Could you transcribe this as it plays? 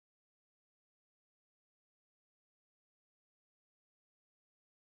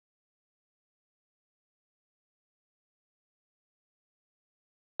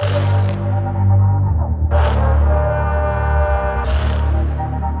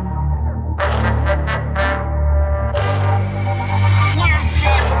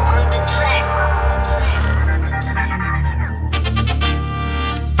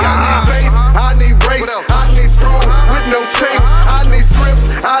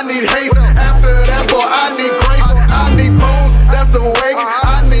I need haste. After that, boy, I need grace. I need bones, that's the way.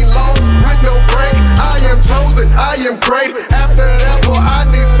 I need lost with no break. I am chosen, I am great. After that, boy, I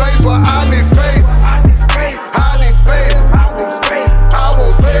need space, boy, I need space. I need space, I need space. I want space, I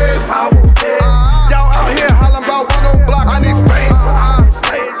want space, I want space. Y'all out here hollering about one on block. I need space, I want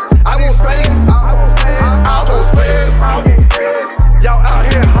space, I want space, I want space, I want space, I want space. Y'all out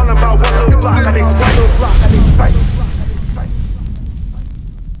here hollering about one on block. I need space, I need space.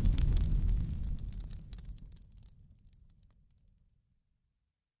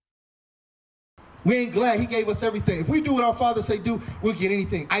 We ain't glad he gave us everything. If we do what our father say do, we'll get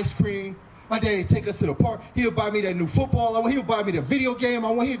anything. Ice cream. My daddy take us to the park. He'll buy me that new football. He'll buy me the video game.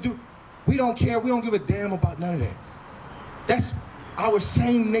 He'll do. We don't care. We don't give a damn about none of that. That's our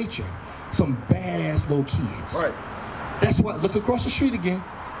same nature. Some badass little kids. Right. That's what, look across the street again.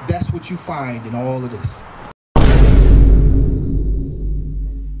 That's what you find in all of this.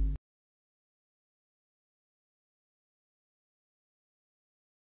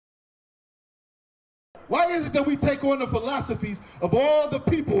 Why is it that we take on the philosophies of all the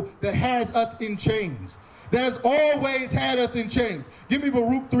people that has us in chains? That has always had us in chains. Give me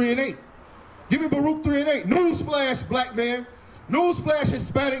Baruch 3:8. Give me Baruch 3:8. Newsflash, black man. Newsflash,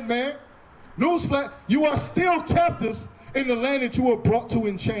 Hispanic man. Newsflash, you are still captives in the land that you were brought to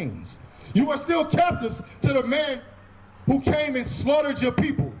in chains. You are still captives to the man who came and slaughtered your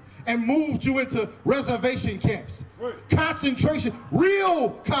people and moved you into reservation camps. Right. Concentration, real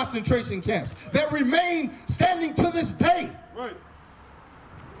concentration camps that remain standing to this day. Right.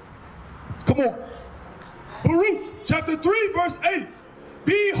 Come on. Baruch chapter 3 verse 8.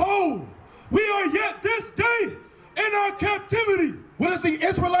 Behold, we are yet this day in our captivity. What does the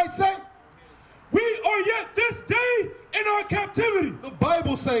Israelites say? We are yet this day in our captivity. The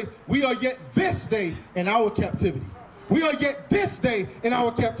Bible say we are yet this day in our captivity. We are yet this day in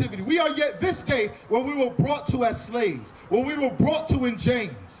our captivity. We are yet this day when we were brought to as slaves, when we were brought to in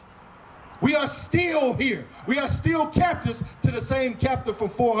chains. We are still here. We are still captives to the same captive from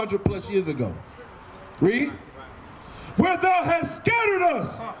 400 plus years ago. Read. Where thou hast scattered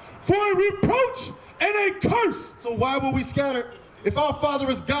us for a reproach and a curse. So why were we scattered? If our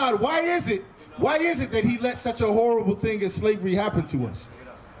Father is God, why is it that he let such a horrible thing as slavery happen to us?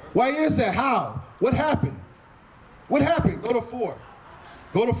 Why is that? How? What happened? What happened? Go to 4.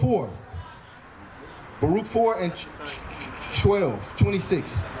 Go to 4. Baruch 4 and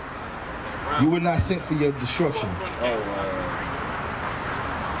 26. You were not sent for your destruction.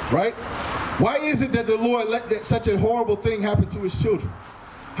 Right? Why is it that the Lord let such a horrible thing happen to his children?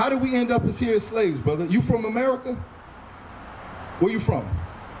 How did we end up as here as slaves, brother? You from America? Where you from?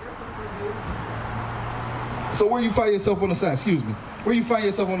 So where you find yourself on the side? Excuse me. Where you find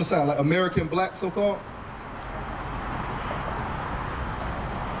yourself on the side? Like American black, so-called?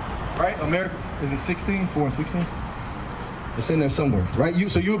 Right? America, is it 16? 4 and 16? It's in there somewhere, right?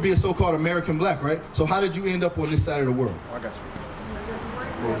 So you would be a so-called American black, right? So how did you end up on this side of the world? I got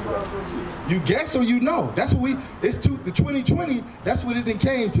you. You guess or you know? That's what the 2020, that's what it then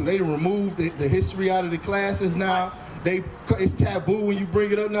came to. They done removed the history out of the classes now. It's taboo when you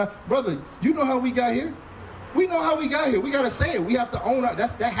bring it up now. Brother, you know how we got here? We know how we got here. We got to say it. We have to own it.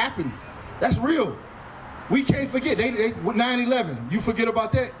 That happened. That's real. We can't forget. 9/11, you forget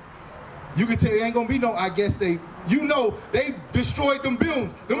about that? You can tell it ain't gonna be no, I guess they destroyed them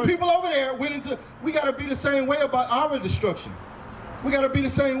buildings. Them people over there went into, we gotta be the same way about our destruction. We gotta be the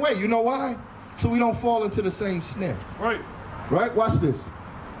same way. You know why? So we don't fall into the same snare. Right. Right? Watch this.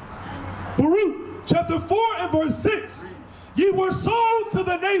 Baruch chapter 4 and verse 6. Ye were sold to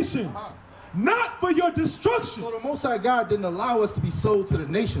the nations, not for your destruction. So the Most High God didn't allow us to be sold to the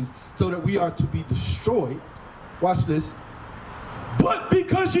nations so that we are to be destroyed. Watch this. But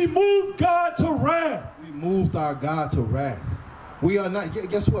because ye moved God to wrath. We moved our God to wrath. We are not,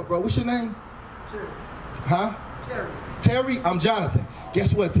 guess what, bro? What's your name? Terry. Huh? Terry. Terry, I'm Jonathan.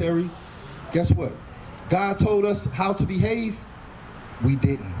 Guess what, Terry? Guess what? God told us how to behave. We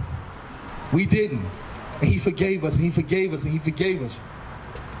didn't. We didn't. And he forgave us, and he forgave us, and he forgave us.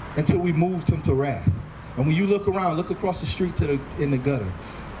 Until we moved him to wrath. And when you look around, look across the street in the gutter.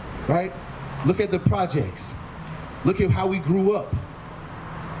 Right? Look at the projects. Look at how we grew up.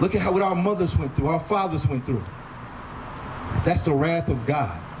 Look at what our mothers went through, our fathers went through. That's the wrath of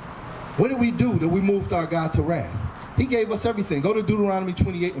God. What did we do that we moved our God to wrath? He gave us everything. Go to Deuteronomy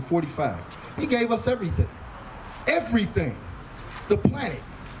 28 and 45. He gave us everything. Everything. The planet.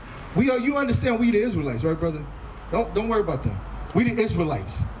 You understand we the Israelites, right, brother? Don't worry about them. We the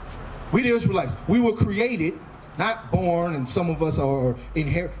Israelites. We the Israelites. We were created, not born, and some of us are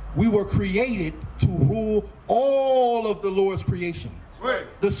inherit. We were created to rule all of the Lord's creation.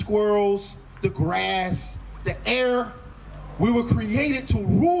 the squirrels, the grass, the air. We were created to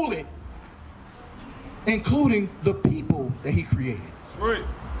rule it, including the people that he created.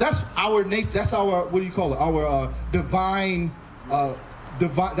 That's our nature. That's our, what do you call it? Our divine,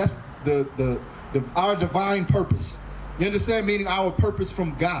 that's our divine purpose. You understand? Meaning our purpose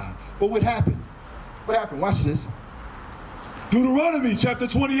from God. But what happened? What happened? Watch this. Deuteronomy chapter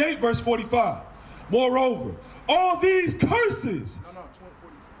 28, verse 45. Moreover, all these curses.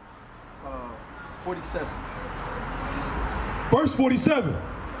 47. Verse 47.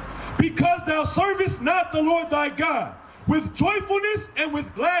 Because thou servest not the Lord thy God with joyfulness and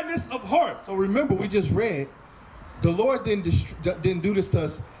with gladness of heart. So remember, we just read, the Lord didn't do this to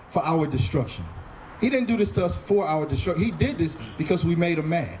us for our destruction. He didn't do this to us for our destruction. He did this because we made him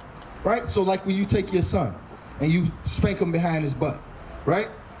mad, right? So like when you take your son and you spank him behind his butt, right?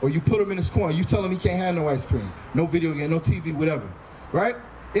 Or you put him in his corner, you tell him he can't have no ice cream, no video game, no TV, whatever, right?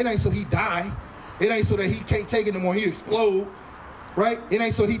 It ain't so he die. It ain't so that he can't take it anymore, he explode, right? It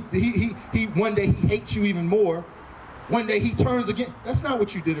ain't so he one day he hates you even more. One day he turns again. That's not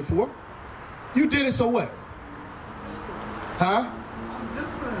what you did it for. You did it so what? Huh?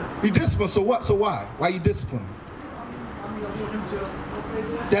 You disciplined, so what? So why? Why you disciplined?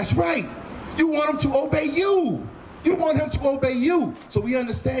 That's right. You want him to obey you. You want him to obey you. So we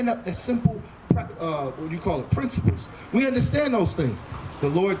understand that simple, what do you call it, principles. We understand those things. The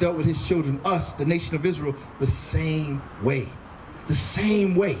Lord dealt with his children, us, the nation of Israel, the same way. The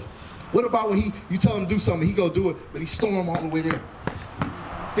same way. What about when you tell him to do something, he go do it, but he storm all the way there.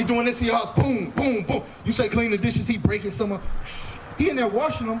 He doing this in your house, boom, boom, boom. You say clean the dishes, he breaking some of. He in there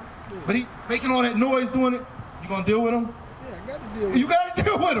washing them, but he making all that noise doing it. You gonna deal with him? Yeah, I got to deal with him. You gotta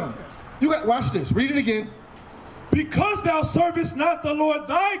deal with him. Watch this, read it again. Because thou servest not the Lord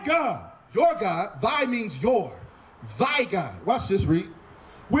thy God. Your God, thy means your. Thy God. Watch this, read.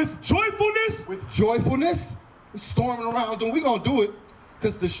 With joyfulness. With joyfulness. We're storming around doing, we're gonna do it.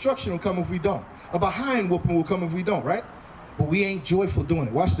 Because destruction will come if we don't. A behind whooping will come if we don't, right? But we ain't joyful doing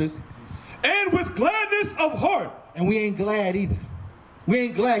it. Watch this. And with gladness of heart. And we ain't glad either. We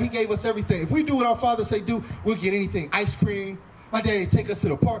ain't glad. He gave us everything. If we do what our Father say do, we'll get anything. Ice cream. My daddy take us to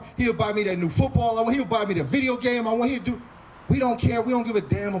the park. He'll buy me that new football I want. He'll buy me the video game I want. He'll do. We don't care. We don't give a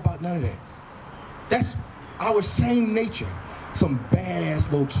damn about none of that. That's our same nature. Some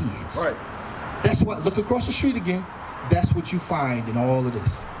badass little kids. Right. That's what, look across the street again. That's what you find in all of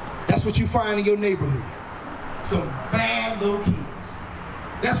this. That's what you find in your neighborhood. Some bad little kids.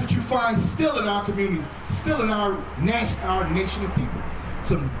 That's what you find still in our communities, still in our nation of people.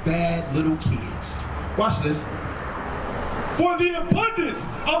 Some bad little kids. Watch this. For the abundance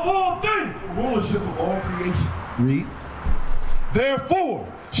of all things. The rulership of all creation. Read.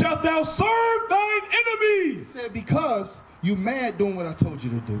 Therefore shalt thou serve thine enemies. He said, because you mad doing what I told you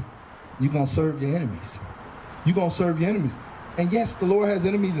to do, you're going to serve your enemies. You're going to serve your enemies. And yes, the Lord has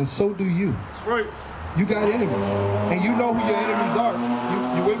enemies, and so do you. That's right. You got enemies. And you know who your enemies are.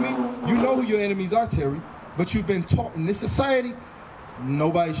 You with me? You know who your enemies are, Terry. But you've been taught in this society,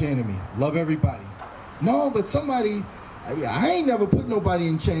 nobody's your enemy. Love everybody. No, but somebody, I ain't never put nobody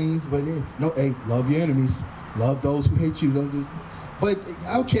in chains, but no, hey, love your enemies. Love those who hate you. But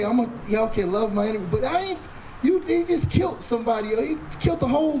okay, okay, love my enemy. But they just killed somebody. They killed the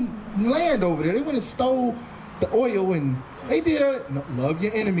whole land over there. They went and stole the oil, and they did it. No, love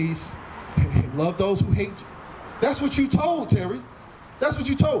your enemies. Love those who hate you. That's what you told, Terry. That's what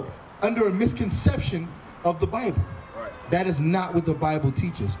you told. Under a misconception of the Bible. Right. That is not what the Bible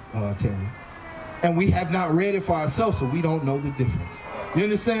teaches, Terry. And we have not read it for ourselves, so we don't know the difference. You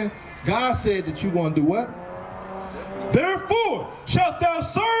understand? God said that you're going to do what? Therefore shalt thou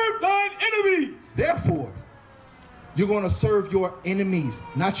serve thine enemies. Therefore, you're going to serve your enemies,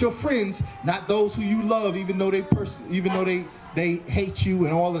 not your friends, not those who you love, even though they hate you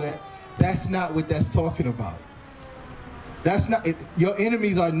and all of that. That's not what that's talking about. That's not it. Your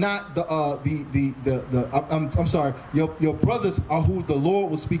enemies are not I'm sorry. Your brothers are who the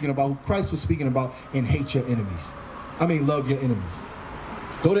Lord was speaking about, who Christ was speaking about, and hate your enemies. I mean, love your enemies.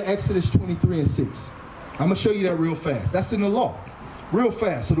 Go to Exodus 23:6. I'm gonna show you that real fast. That's in the law, real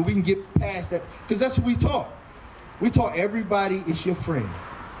fast, so that we can get past that, because that's what we taught. We taught everybody is your friend.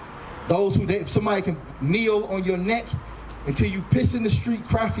 Those who somebody can kneel on your neck until you piss in the street,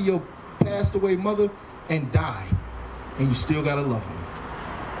 cry for your passed away mother, and die, and you still gotta love them.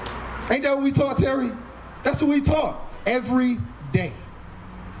 Ain't that what we taught, Terry? That's what we taught every day.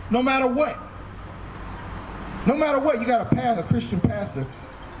 No matter what. No matter what, you got a Christian pastor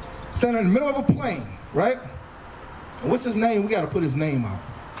standing in the middle of a plane, right? And what's his name? We got to put his name out.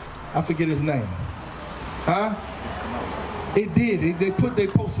 I forget his name. Huh? It did. They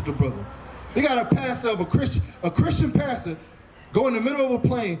posted the brother. They got a pastor of a Christian pastor go in the middle of a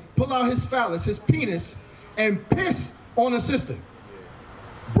plane, pull out his phallus, his penis, and piss on a sister.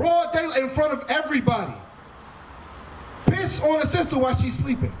 Broad daylight in front of everybody. Piss on a sister while she's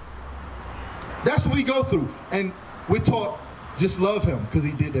sleeping. That's what we go through. And we're taught, just love him because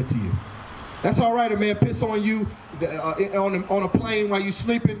he did that to you. That's all right, a man piss on you on a plane while you're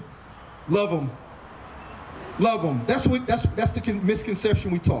sleeping. Love him. Love him. That's the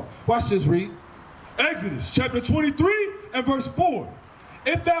misconception we taught. Watch this, read. Exodus chapter 23 and verse 4.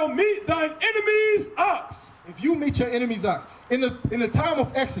 If thou meet thine enemy's ox. If you meet your enemy's ox. In the time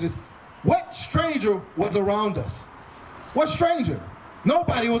of Exodus, what stranger was around us? What stranger?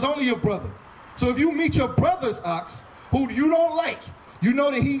 Nobody. It was only your brother. So if you meet your brother's ox, who you don't like, you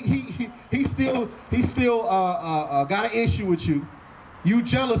know that he still got an issue with you. You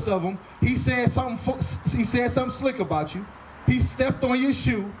jealous of him. He said something slick about you. He stepped on your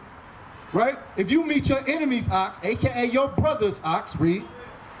shoe. Right? If you meet your enemy's ox, aka your brother's ox, read.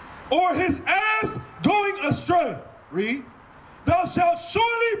 Or his ass going astray, read. Thou shalt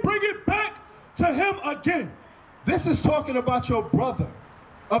surely bring it back to him again. This is talking about your brother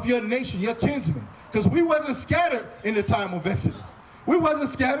of your nation, your kinsman. Because we wasn't scattered in the time of Exodus. We wasn't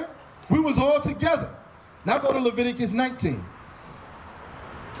scattered. We was all together. Now go to Leviticus 19.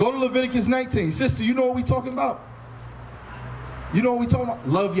 Go to Leviticus 19. Sister, you know what we talking about? You know what we talking about?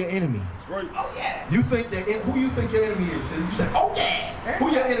 Love your enemy. That's right. Oh, yeah. You think that, who you think your enemy is? You say, oh yeah. Who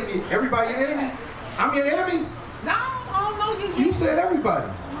your enemy? Everybody your enemy? I'm your enemy? No, I don't know you. You said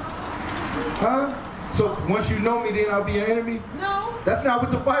everybody. Huh? So once you know me, then I'll be your enemy? No. That's not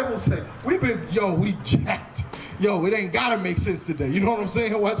what the Bible says. We jacked. Yo, it ain't gotta make sense today. You know what I'm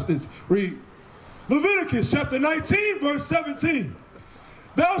saying? Watch this. Read. Leviticus chapter 19, verse 17.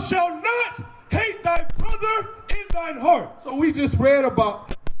 Thou shalt not hate thy brother in thine heart. So we just read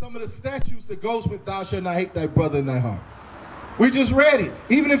about some of the statutes that goes with thou shalt not hate thy brother in thy heart. We just read it.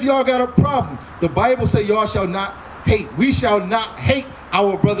 Even if y'all got a problem, the Bible say y'all shall not hate. We shall not hate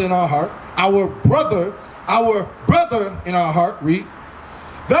our brother in our heart. Our brother in our heart. Read.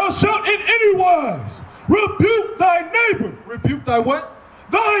 Thou shalt in any wise rebuke thy neighbor. Rebuke thy what?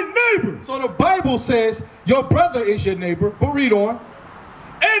 Thy neighbor. So the Bible says your brother is your neighbor, but read on.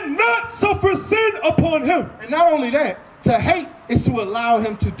 And not suffer sin upon him. And not only that, to hate is to allow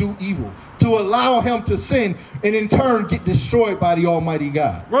him to do evil, to allow him to sin, and in turn get destroyed by the Almighty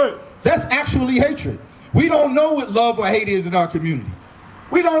God. Right. That's actually hatred. We don't know what love or hate is in our community.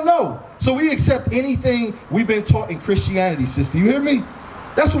 We don't know. So we accept anything we've been taught in Christianity, sister. You hear me?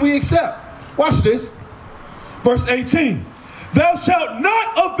 That's what we accept. Watch this. Verse 18. Thou shalt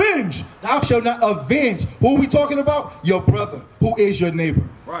not avenge. Thou shalt not avenge. Who are we talking about? Your brother, who is your neighbor.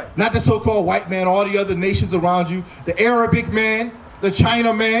 Right. Not the so-called white man, all the other nations around you, the Arabic man, the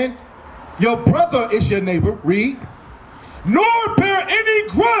China man. Your brother is your neighbor. Read. Nor bear any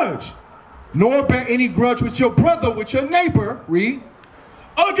grudge. Nor bear any grudge with your brother, with your neighbor. Read.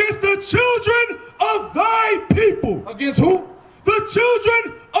 Against the children of thy people. Against who? The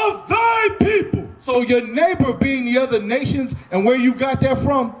children of thy people. So your neighbor being the other nations, and where you got that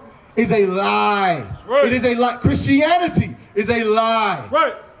from, is a lie. Right. It is a lie. Christianity is a lie.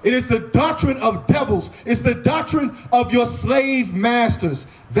 Right. It is the doctrine of devils. It's the doctrine of your slave masters.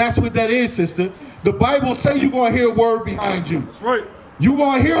 That's what that is, sister. The Bible say you're going to hear a word behind you. That's right. You're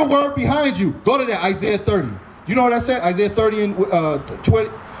going to hear a word behind you. Go to that, Isaiah 30. You know what I said? Isaiah 30 and 20.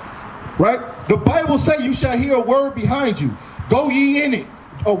 Right? The Bible say you shall hear a word behind you. Go ye in it.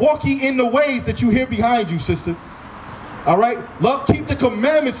 Or walk ye in the ways that you hear behind you, sister. All right? Love, keep the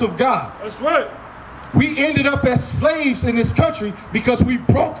commandments of God. That's right. We ended up as slaves in this country because we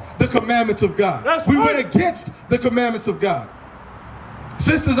broke the commandments of God. That's we right. went against the commandments of God.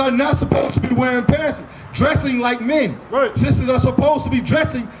 Sisters are not supposed to be wearing pants, dressing like men. Right. Sisters are supposed to be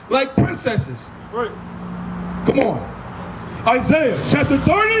dressing like princesses. Right. Come on. Isaiah chapter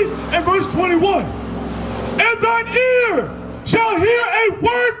 30 and verse 21. And thine ear shall hear a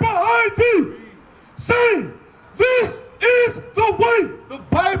word behind thee, saying, this is the way. The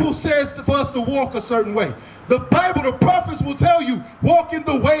Bible says for us to walk a certain way. The Bible, the prophets will tell you, walk in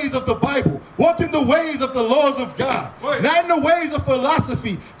the ways of the Bible. Walk in the ways of the laws of God. Right. Not in the ways of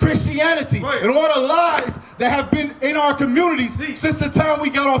philosophy, Christianity, right, and all the lies that have been in our communities since the time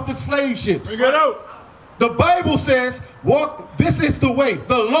we got off the slave ships. Bring it out. The Bible says, walk, this is the way.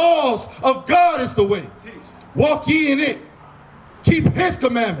 The laws of God is the way. Walk ye in it. Keep his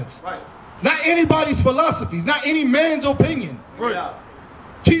commandments. Right. Not anybody's philosophies, not any man's opinion. Right.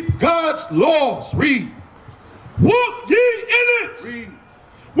 Keep God's laws. Read. Walk ye in it. Read.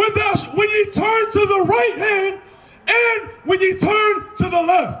 When ye turn to the right hand And when ye turn to the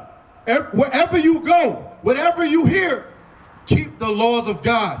left. Wherever you go, whatever you hear, keep the laws of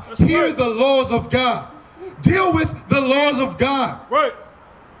God. That's Hear right. the laws of God. Deal with the laws of God. Right.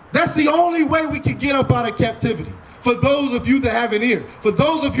 That's the only way we can get up out of captivity. For those of you that have an ear, for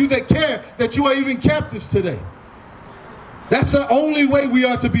those of you that care that you are even captives today. That's the only way we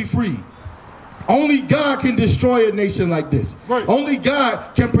are to be free. Only God can destroy a nation like this. Right. Only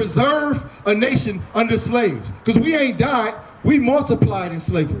God can preserve a nation under slaves. Because we ain't died, we multiplied in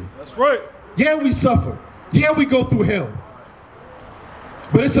slavery. That's right. Yeah, we suffer. Yeah, we go through hell.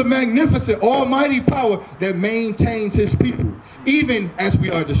 But it's a magnificent, almighty power that maintains his people, even as we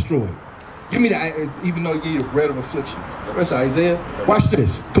are destroyed. Give me that, even though you give you the bread of affliction. Where's Isaiah? Watch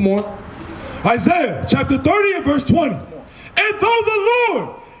this. Come on. Isaiah chapter 30 and verse 20. And though the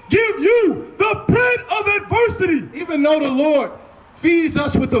Lord give you the bread of adversity. Even though the Lord feeds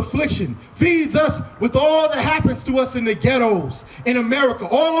us with affliction, feeds us with all that happens to us in the ghettos, in America,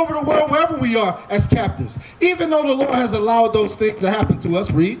 all over the world, wherever we are as captives. Even though the Lord has allowed those things to happen to us,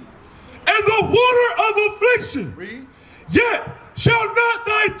 read. And the water of affliction. Read. Yet shall not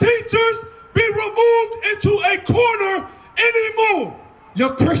thy teachers be removed into a corner anymore.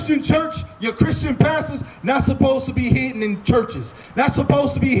 Your Christian church, your Christian pastors, not supposed to be hidden in churches, not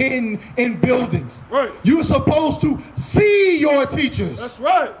supposed to be hidden in buildings. Right. You're supposed to see your teachers. That's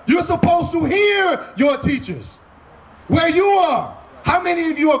right. You're supposed to hear your teachers. Where you are. How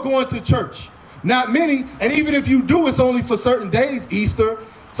many of you are going to church? Not many. And even if you do, it's only for certain days. Easter.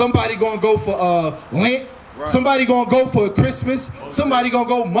 Somebody gonna go for Lent. Right. Somebody gonna go for Christmas. Somebody gonna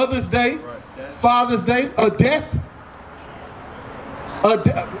go Mother's Day, right. Father's Day, a death. A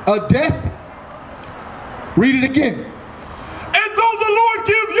death. Read it again. And though the Lord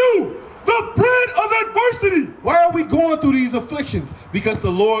give you the bread of adversity. Why are we going through these afflictions? Because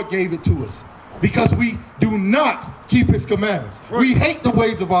the Lord gave it to us. Because we do not keep his commandments. Right. We hate the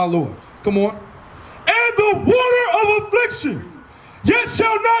ways of our Lord. Come on. And the water of affliction. Yet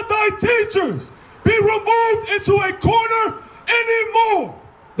shall not thy teachers be removed into a corner anymore.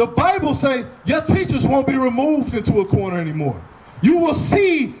 The Bible says your teachers won't be removed into a corner anymore. You will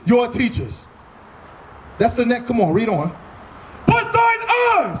see your teachers. That's the next. Come on, read on. But thine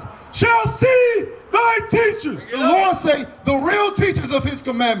eyes shall see thy teachers. The Lord say the real teachers of his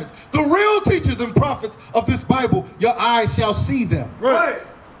commandments, the real teachers and prophets of this Bible, your eyes shall see them. Right.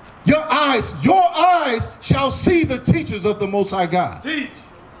 Your eyes shall see the teachers of the Most High God. Teach.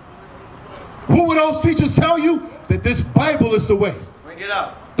 Who will those teachers tell you? That this Bible is the way. Bring it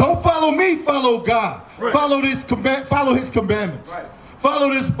out. Don't follow me, follow God. Right. Follow his commandments. Right. Follow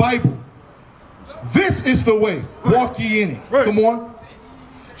this Bible. This is the way. Right. Walk ye in it. Right. Come on.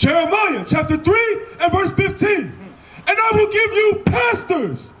 Jeremiah chapter 3 and verse 15. And I will give you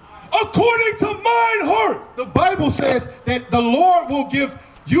pastors according to mine heart. The Bible says that the Lord will give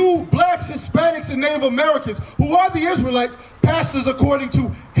you blacks, Hispanics, and Native Americans, who are the Israelites, pastors according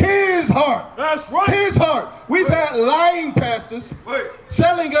to his heart. That's right. His heart. We've had lying pastors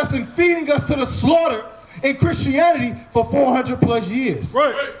selling us and feeding us to the slaughter in Christianity for 400 plus years.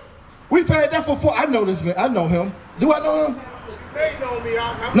 Right. We've had that for I know this man. I know him. Do I know him? They know me.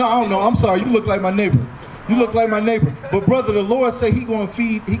 No, I don't know. I'm sorry. You look like my neighbor. You look like my neighbor. But brother, the Lord say he gonna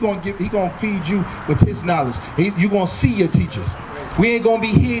feed you with his knowledge. You gonna see your teachers. We ain't gonna be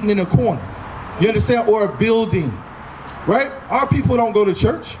hidden in a corner. You understand? Or a building. Right? Our people don't go to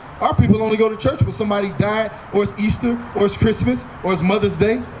church. Our people only go to church when somebody died, or it's Easter, or it's Christmas, or it's Mother's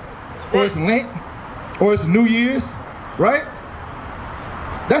Day, or it's Lent, or it's New Year's. Right?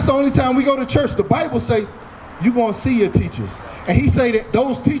 That's the only time we go to church. The Bible say you're gonna see your teachers. And he say that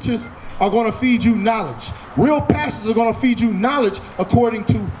those teachers are going to feed you knowledge. Real pastors are going to feed you knowledge according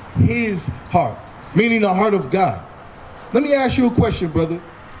to his heart, meaning the heart of God. Let me ask you a question, brother.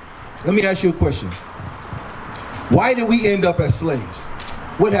 Let me ask you a question. Why did we end up as slaves?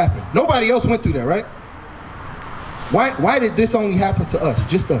 What happened? Nobody else went through that, right? Why did this only happen to us,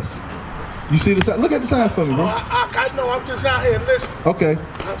 just us? You see the sign? Look at the sign for me, bro. I know. I'm just out here listening. Okay.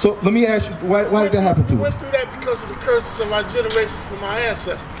 So let me ask you, why did that happen to us? We went through that because of the curses of our generations from our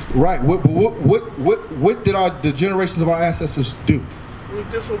ancestors. Right. What did the generations of our ancestors do? We were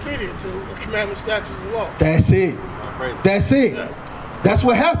disobedient to the commandments, statutes, and laws. That's it. That's it. Yeah. That's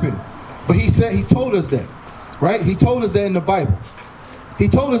what happened. But he told us that, right? He told us that in the Bible. He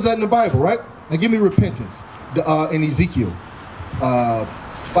told us that in the Bible, right? Now give me repentance. In Ezekiel.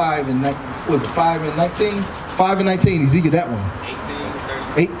 5 and 19, was it 5 and 19? 5 and 19, Ezekiel, that one.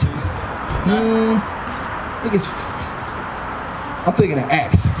 18. I think I'm thinking of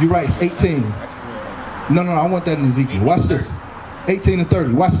Acts. You're right, it's 18. No, I want that in Ezekiel. Watch this. 18 and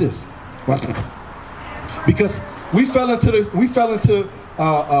 30, watch this. Watch this. Because We fell into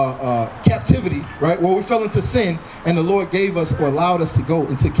captivity, right? Well, we fell into sin, and the Lord gave us or allowed us to go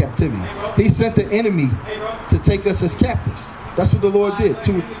into captivity. He sent the enemy to take us as captives. That's what the Lord did,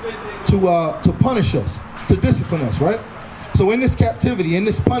 to punish us, to discipline us, right? So in this captivity, in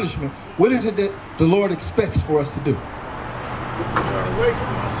this punishment, what is it that the Lord expects for us to do? Turn away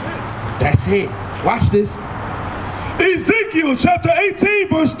from my sins. That's it. Watch this. Ezekiel chapter 18,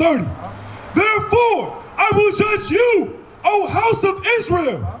 verse 30. Therefore, I will judge you, O house of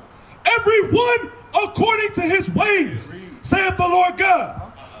Israel, every one according to his ways, saith the Lord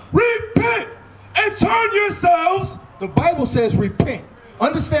God. Repent and turn yourselves. The Bible says repent.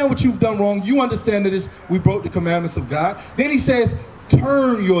 Understand what you've done wrong. You understand that we broke the commandments of God. Then he says,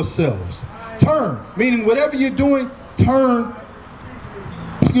 turn yourselves. Turn, meaning whatever you're doing, turn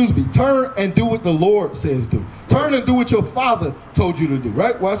and do what the Lord says do. Turn and do what your father told you to do,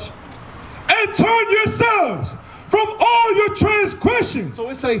 right? Watch. And turn yourselves from all your transgressions. So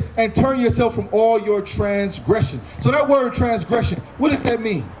it say, and turn yourself from all your transgression. So that word transgression, what does that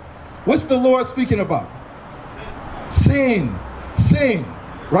mean? What's the Lord speaking about? Sin. Sin.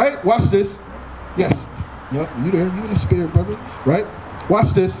 Right? Watch this. Yes. Yep, you there. You in the spirit, brother. Right?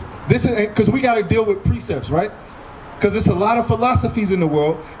 Watch this. This is because we got to deal with precepts, right? Because there's a lot of philosophies in the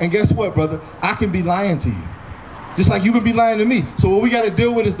world. And guess what, brother? I can be lying to you. Just like you can be lying to me. So what we got to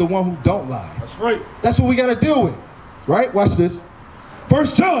deal with is the one who don't lie. That's right. That's what we got to deal with. Right? Watch this. 1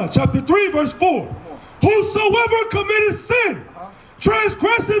 John chapter 3, verse 4. Whosoever committeth sin,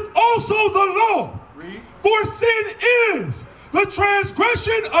 transgresseth also the law. For sin is the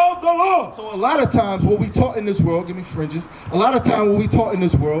transgression of the law. So a lot of times what we taught in this world, give me fringes. A lot of times what we taught in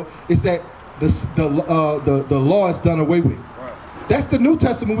this world is that the law is done away with. Right. That's the New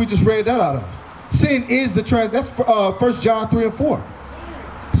Testament we just read that out of. Sin is the that's 1 John 3 and 4.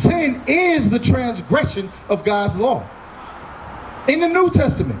 Sin is the transgression of God's law. In the New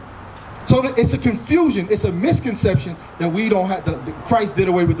Testament. So it's a confusion, it's a misconception that we don't have, Christ did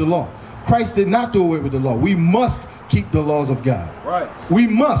away with the law. Christ did not do away with the law. We must keep the laws of God. Right. We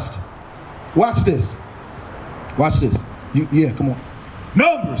must. Watch this. Watch this. Yeah, come on.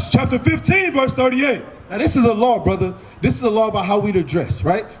 Numbers chapter 15, verse 38. Now this is a law, brother. This is a law about how we to dress,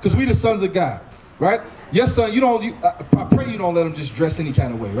 right? Because we the sons of God, right? Yes, son, I pray you don't let them just dress any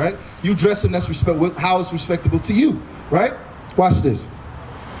kind of way, right? You dress them, that's how it's respectable to you, right? Watch this.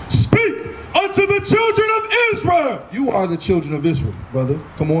 Speak unto the children of Israel. You are the children of Israel, brother.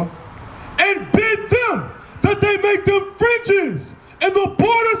 Come on. And bid them that they make them fringes in the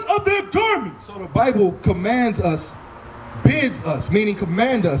borders of their garments. So the Bible commands us, bids us, meaning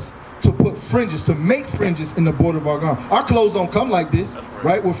command us to put fringes, to make fringes in the border of our garment. Our clothes don't come like this,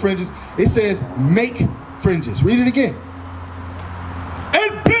 right, with fringes. It says make fringes. Read it again.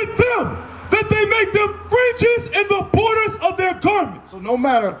 And bid them that they make them fringes in the borders of their garments. So no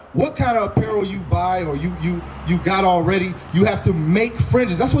matter what kind of apparel you buy or you got already, you have to make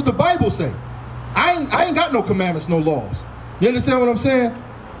fringes. That's what the Bible say. I ain't got no commandments, no laws. You understand what I'm saying?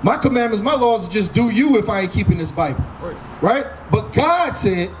 My commandments, my laws just do you if I ain't keeping this Bible. Right? But God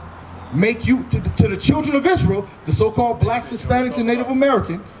said, make you, to the children of Israel, the so-called blacks, Hispanics, and Native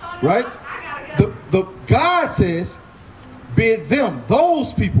American, right? The God says, bid them,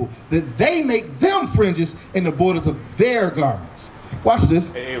 those people, that they make them fringes in the borders of their garments. Watch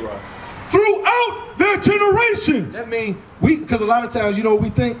this. Throughout their generations. That means because a lot of times, we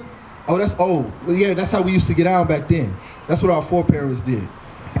think, oh, that's old. Well, yeah, that's how we used to get out back then. That's what our foreparents did.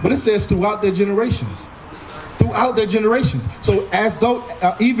 But it says throughout their generations. Throughout their generations. So as though,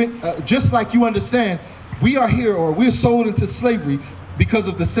 just like you understand, we are here, or we're sold into slavery because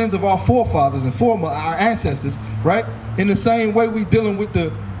of the sins of our forefathers and our ancestors, right? In the same way we dealing with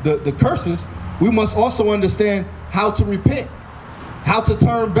the curses, we must also understand how to repent, how to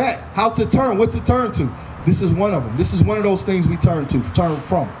turn back, what to turn to. This is one of them. This is one of those things we turn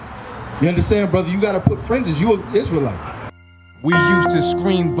from. You understand, brother? You got to put fringes. You're an Israelite. We used to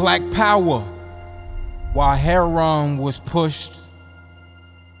scream black power while heroin was pushed.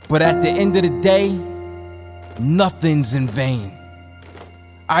 But at the end of the day, nothing's in vain.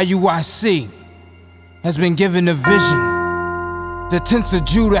 IUIC has been given a vision. The tents of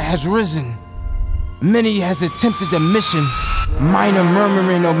Judah has risen. Many has attempted the mission. Minor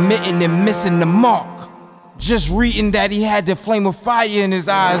murmuring, omitting, and missing the mark. Just reading that he had the flame of fire in his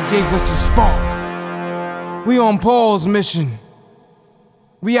eyes gave us the spark. We on Paul's mission.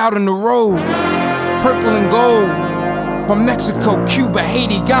 We out on the road, purple and gold. From Mexico, Cuba,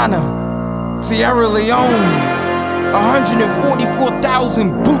 Haiti, Ghana, Sierra Leone.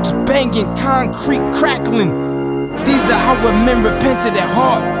 144,000 boots banging, concrete crackling. These are our men repented at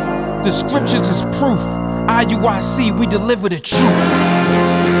heart. The scriptures is proof. IUIC, we deliver the truth.